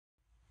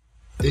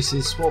This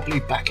is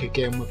Swobbly back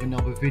again with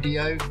another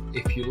video.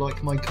 If you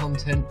like my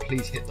content,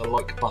 please hit the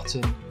like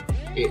button.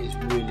 It is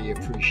really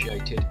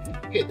appreciated.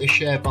 Hit the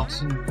share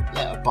button,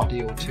 let a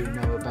buddy or two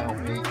know about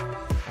me.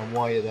 And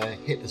while you're there,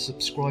 hit the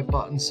subscribe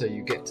button so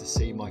you get to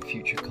see my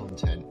future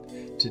content.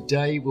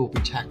 Today we'll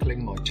be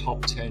tackling my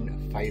top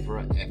 10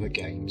 favourite ever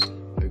games.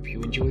 Hope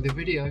you enjoy the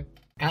video.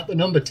 At the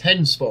number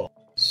 10 spot,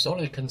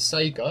 Sonic and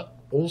Sega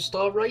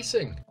All-Star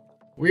Racing.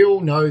 We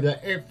all know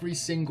that every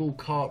single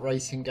kart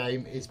racing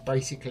game is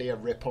basically a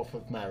rip-off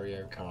of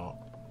Mario Kart.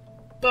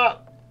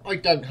 But I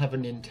don't have a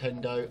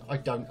Nintendo, I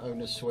don't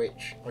own a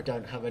Switch, I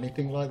don't have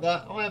anything like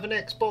that. I have an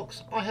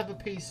Xbox, I have a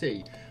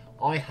PC.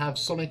 I have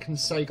Sonic and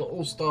Sega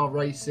All-Star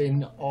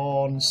Racing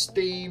on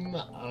Steam,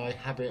 I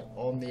have it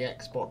on the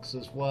Xbox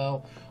as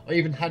well. I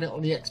even had it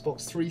on the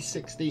Xbox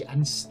 360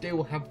 and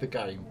still have the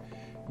game.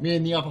 Me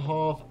and the other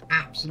half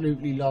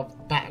absolutely love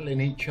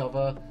battling each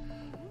other,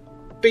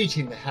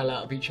 beating the hell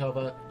out of each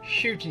other,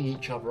 shooting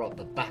each other up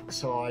the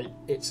backside.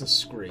 It's a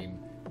scream.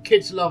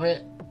 Kids love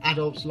it,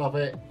 adults love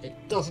it. It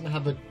doesn't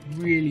have a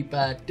really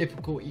bad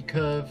difficulty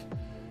curve.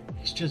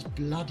 It's just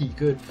bloody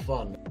good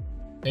fun.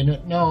 In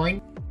at 9,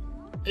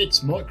 it's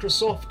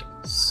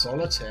Microsoft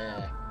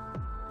Solitaire.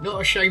 Not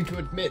ashamed to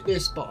admit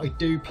this, but I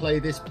do play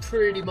this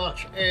pretty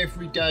much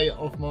every day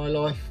of my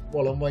life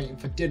while I'm waiting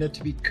for dinner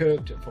to be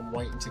cooked, if I'm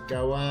waiting to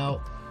go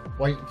out,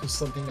 waiting for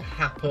something to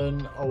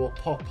happen. I will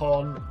pop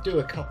on, do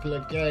a couple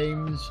of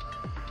games.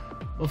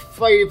 My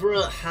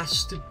favourite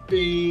has to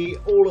be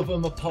all of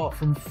them apart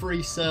from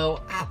Free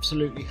Cell.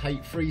 Absolutely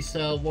hate Free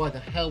Cell. Why the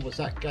hell was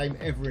that game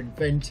ever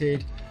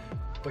invented?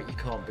 But you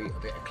can't beat a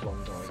bit of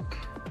Klondike.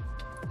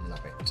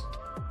 Love it.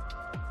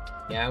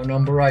 Now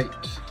number 8,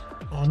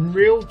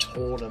 Unreal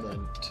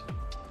Tournament.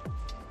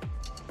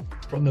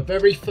 From the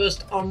very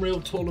first Unreal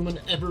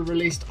Tournament ever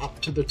released up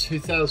to the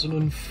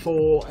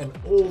 2004 and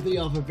all the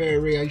other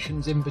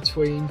variations in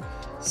between,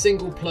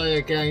 single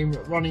player game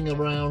running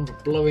around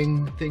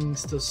blowing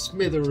things to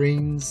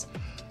smithereens,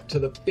 to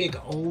the big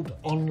old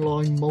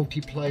online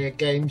multiplayer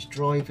games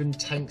driving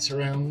tanks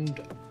around.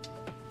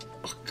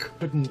 I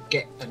couldn't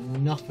get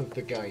enough of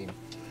the game.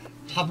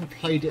 Haven't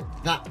played it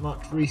that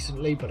much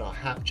recently, but I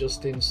have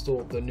just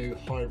installed the new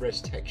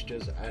high-res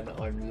textures and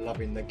I'm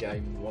loving the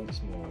game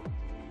once more.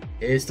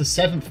 Here's the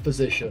 7th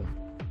position,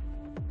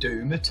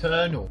 Doom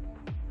Eternal.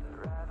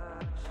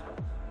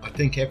 I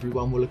think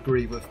everyone will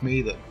agree with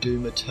me that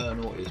Doom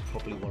Eternal is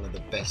probably one of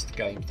the best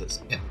games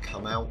that's ever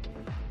come out.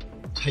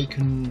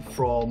 Taken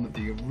from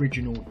the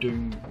original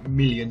Doom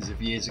millions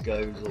of years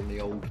ago on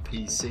the old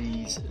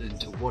PCs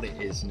into what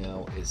it is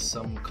now is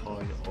some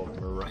kind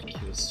of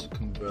miraculous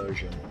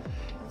conversion.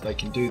 If they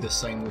can do the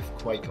same with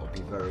Quake, I'll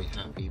be very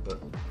happy, but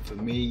for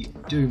me,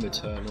 Doom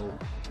Eternal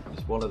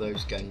is one of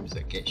those games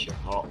that gets your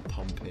heart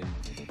pumping,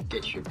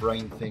 gets your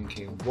brain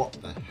thinking, what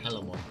the hell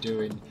am I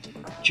doing?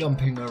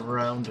 Jumping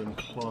around and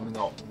climbing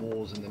up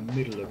walls in the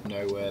middle of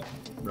nowhere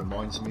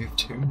reminds me of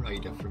Tomb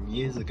Raider from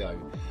years ago.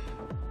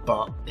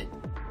 But it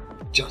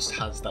just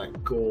has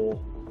that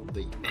gore,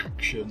 the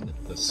action,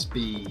 the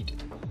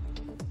speed,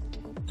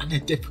 and a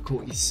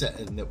difficulty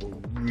setting that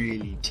will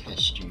really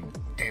test you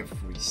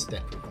every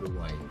step of the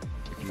way.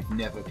 If you've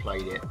never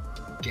played it,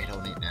 get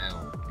on it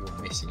now,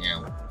 you're missing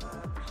out.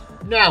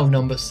 Now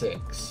number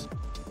 6,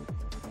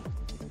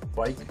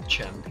 Quake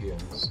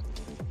Champions.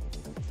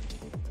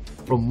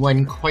 From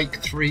when Quake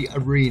 3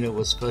 Arena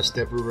was first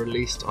ever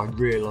released, I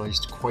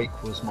realised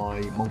Quake was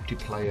my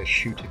multiplayer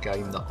shooter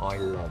game that I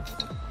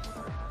loved.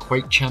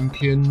 Quake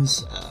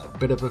Champions, a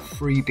bit of a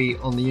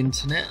freebie on the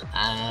internet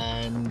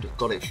and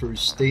got it through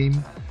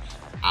Steam.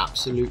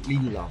 Absolutely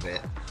love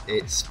it.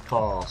 It's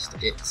fast,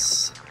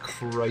 it's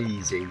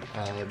crazy.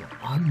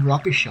 I'm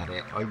rubbish at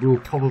it. I will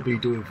probably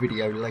do a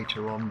video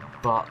later on,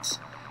 but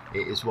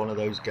it is one of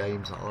those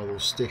games that I will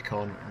stick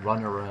on,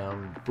 run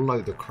around,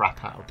 blow the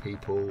crap out of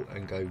people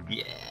and go,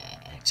 yeah,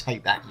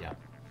 take that, yeah.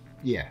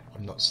 Yeah,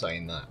 I'm not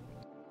saying that.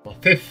 My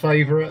 5th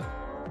favourite,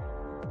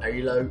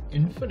 Halo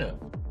Infinite.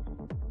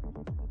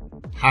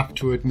 Have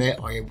to admit,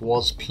 I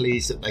was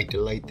pleased that they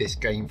delayed this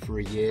game for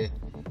a year.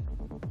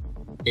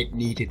 It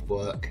needed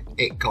work,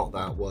 it got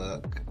that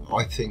work.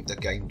 I think the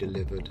game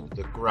delivered.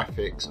 The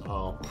graphics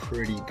are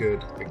pretty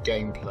good, the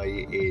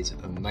gameplay is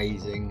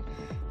amazing.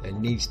 There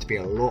needs to be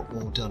a lot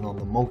more done on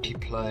the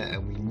multiplayer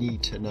and we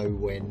need to know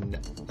when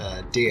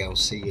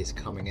DLC is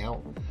coming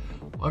out.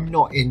 I'm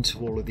not into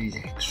all of these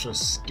extra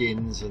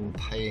skins and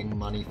paying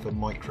money for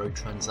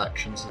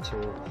microtransactions at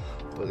all,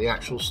 but the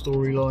actual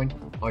storyline,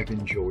 I've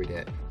enjoyed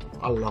it.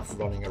 I love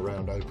running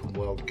around open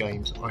world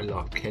games, I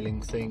love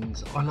killing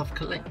things, I love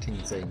collecting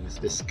things.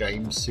 This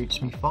game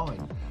suits me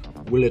fine.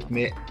 Will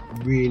admit,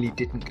 really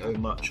didn't go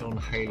much on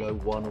Halo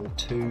 1 or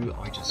 2,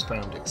 I just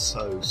found it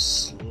so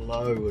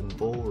slow and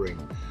boring.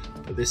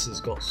 But this has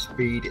got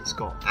speed, it's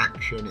got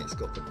action, it's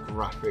got the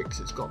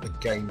graphics, it's got the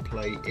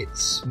gameplay,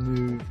 it's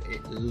smooth,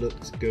 it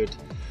looks good.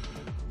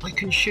 I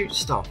can shoot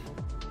stuff.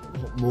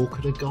 What more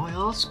could a guy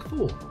ask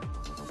for?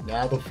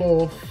 Now the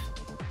 4th,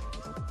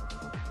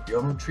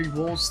 Geometry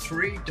Wars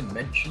 3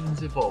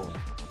 Dimensions Evolved.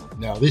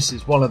 Now this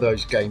is one of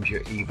those games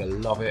you either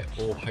love it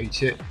or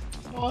hate it.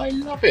 I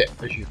love it,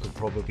 as you could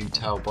probably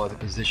tell by the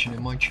position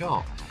in my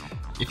chart.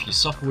 If you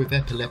suffer with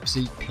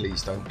epilepsy,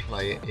 please don't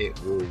play it.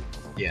 It will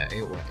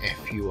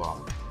F you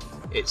up.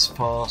 It's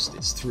fast,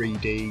 it's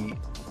 3D,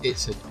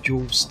 it's a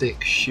dual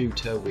stick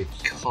shooter with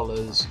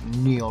colours,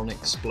 neon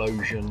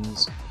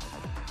explosions.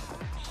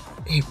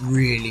 It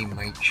really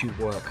makes you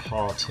work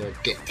hard to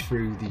get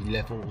through the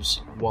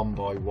levels one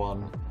by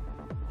one.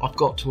 I've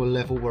got to a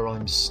level where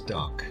I'm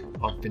stuck.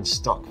 I've been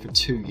stuck for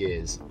 2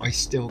 years. I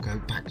still go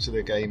back to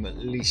the game at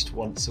least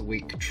once a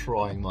week,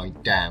 trying my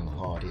damn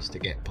hardest to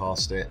get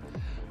past it.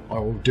 I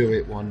will do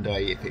it one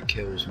day if it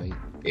kills me.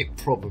 It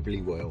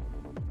probably will,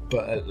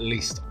 but at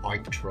least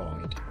I've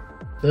tried.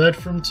 Third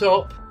from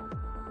top,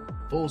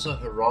 Forza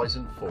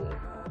Horizon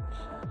 4.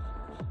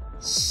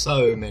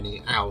 So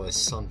many hours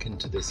sunk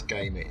into this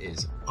game, it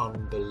is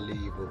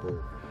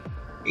unbelievable.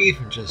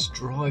 Even just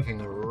driving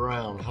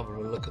around, having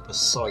a look at the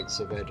sights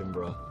of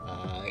Edinburgh.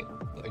 I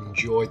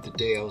enjoyed the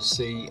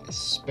DLC,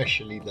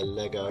 especially the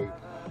Lego.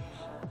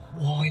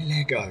 Why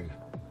Lego?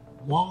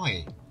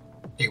 Why?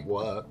 It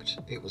worked,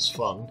 it was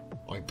fun.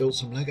 I built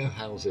some Lego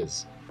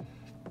houses.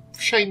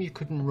 Shame you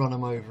couldn't run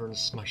them over and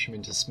smash them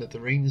into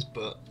smithereens,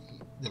 but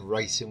the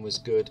racing was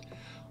good.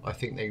 I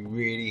think they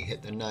really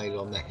hit the nail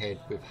on the head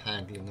with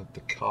handling of the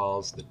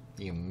cars,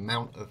 the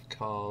amount of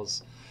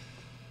cars.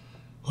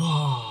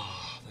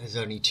 There's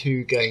only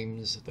 2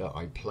 games that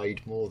I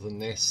played more than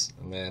this,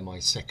 and they're my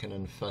second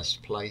and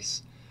first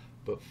place.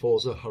 But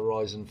Forza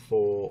Horizon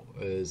 4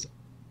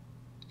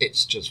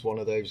 it's just one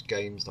of those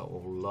games that I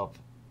will love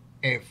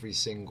every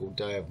single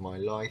day of my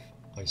life.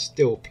 I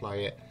still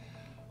play it.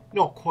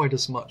 Not quite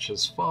as much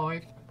as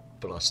 5,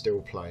 but I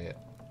still play it.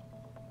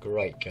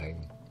 Great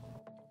game.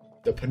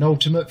 The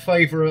penultimate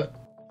favourite,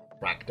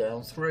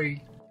 Crackdown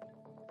 3.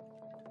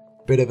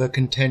 Bit of a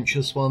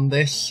contentious one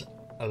this.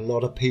 A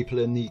lot of people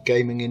in the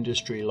gaming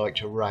industry like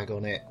to rag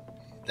on it.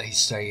 They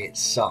say it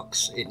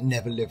sucks, it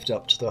never lived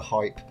up to the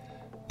hype.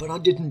 But I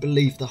didn't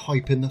believe the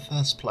hype in the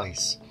first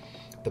place.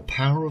 The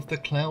power of the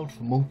cloud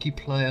for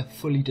multiplayer,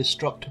 fully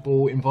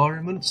destructible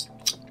environments?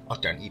 I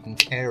don't even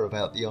care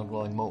about the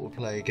online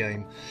multiplayer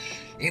game.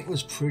 It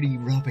was pretty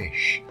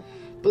rubbish.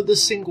 But the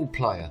single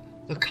player,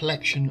 the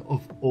collection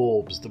of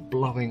orbs, the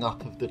blowing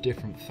up of the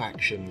different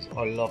factions.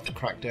 I loved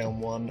Crackdown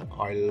 1,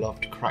 I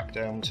loved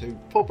Crackdown 2,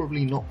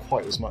 probably not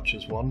quite as much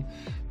as 1,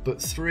 but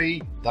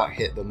 3, that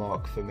hit the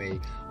mark for me.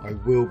 I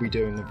will be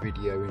doing a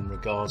video in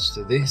regards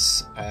to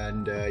this,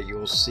 and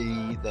you'll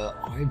see that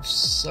I'm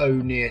so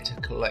near to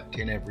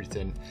collecting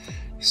everything,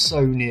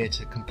 so near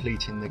to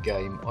completing the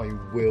game. I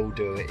will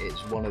do it.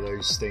 It's one of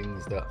those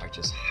things that I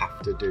just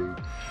have to do.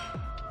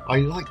 I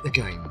like the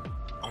game,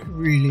 I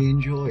really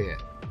enjoy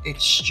it.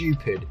 It's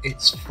stupid,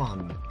 it's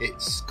fun,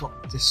 it's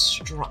got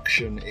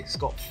destruction, it's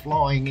got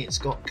flying, it's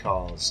got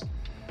cars.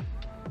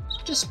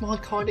 It's just my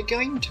kind of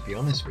game, to be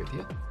honest with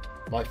you.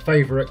 My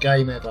favourite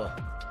game ever,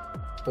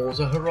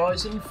 Forza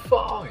Horizon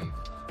 5.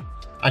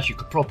 As you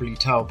could probably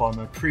tell by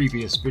my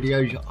previous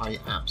videos, I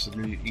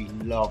absolutely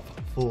love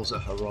Forza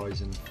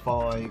Horizon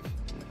 5.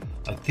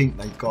 I think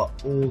they got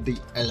all the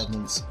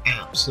elements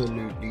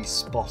absolutely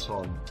spot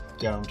on,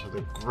 down to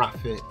the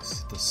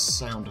graphics, the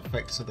sound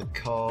effects of the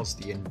cars,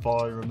 the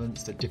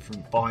environments, the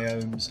different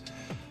biomes.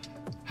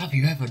 Have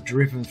you ever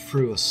driven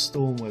through a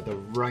storm where the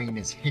rain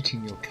is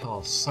hitting your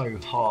car so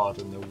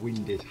hard and the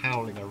wind is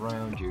howling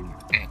around you and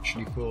you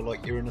actually feel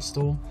like you're in a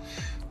storm?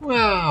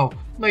 Well,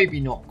 maybe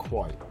not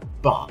quite,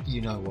 but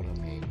you know what I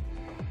mean.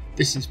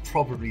 This is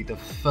probably the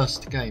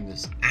first game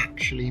that's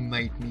actually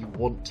made me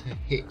want to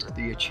hit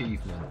the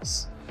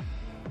achievements.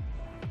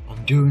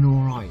 I'm doing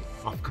alright.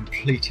 I've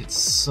completed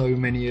so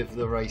many of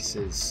the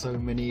races, so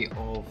many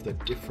of the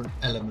different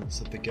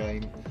elements of the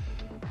game.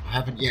 I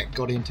haven't yet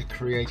got into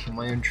creating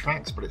my own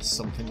tracks, but it's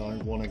something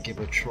I want to give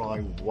a try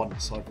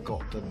once I've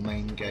got the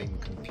main game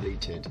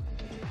completed.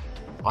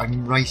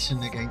 I'm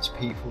racing against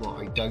people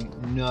that I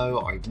don't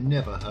know, I've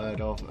never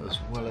heard of, as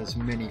well as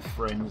many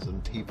friends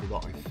and people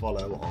that I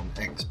follow on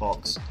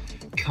Xbox.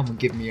 Come and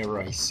give me a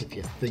race if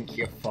you think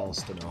you're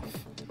fast enough.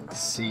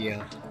 See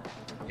ya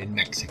in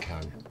Mexico.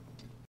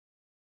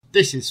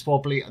 This is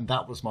Swobbly, and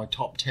that was my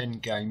top 10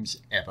 games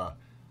ever.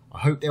 I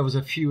hope there was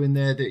a few in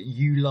there that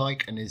you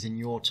like and is in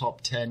your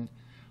top 10.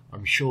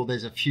 I'm sure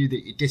there's a few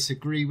that you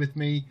disagree with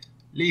me.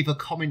 Leave a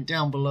comment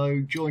down below,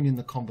 join in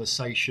the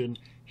conversation,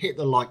 hit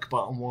the like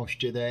button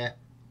whilst you're there,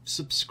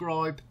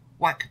 subscribe,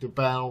 whack the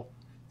bell.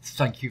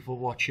 Thank you for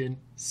watching,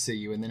 see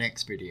you in the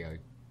next video.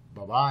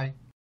 Bye bye.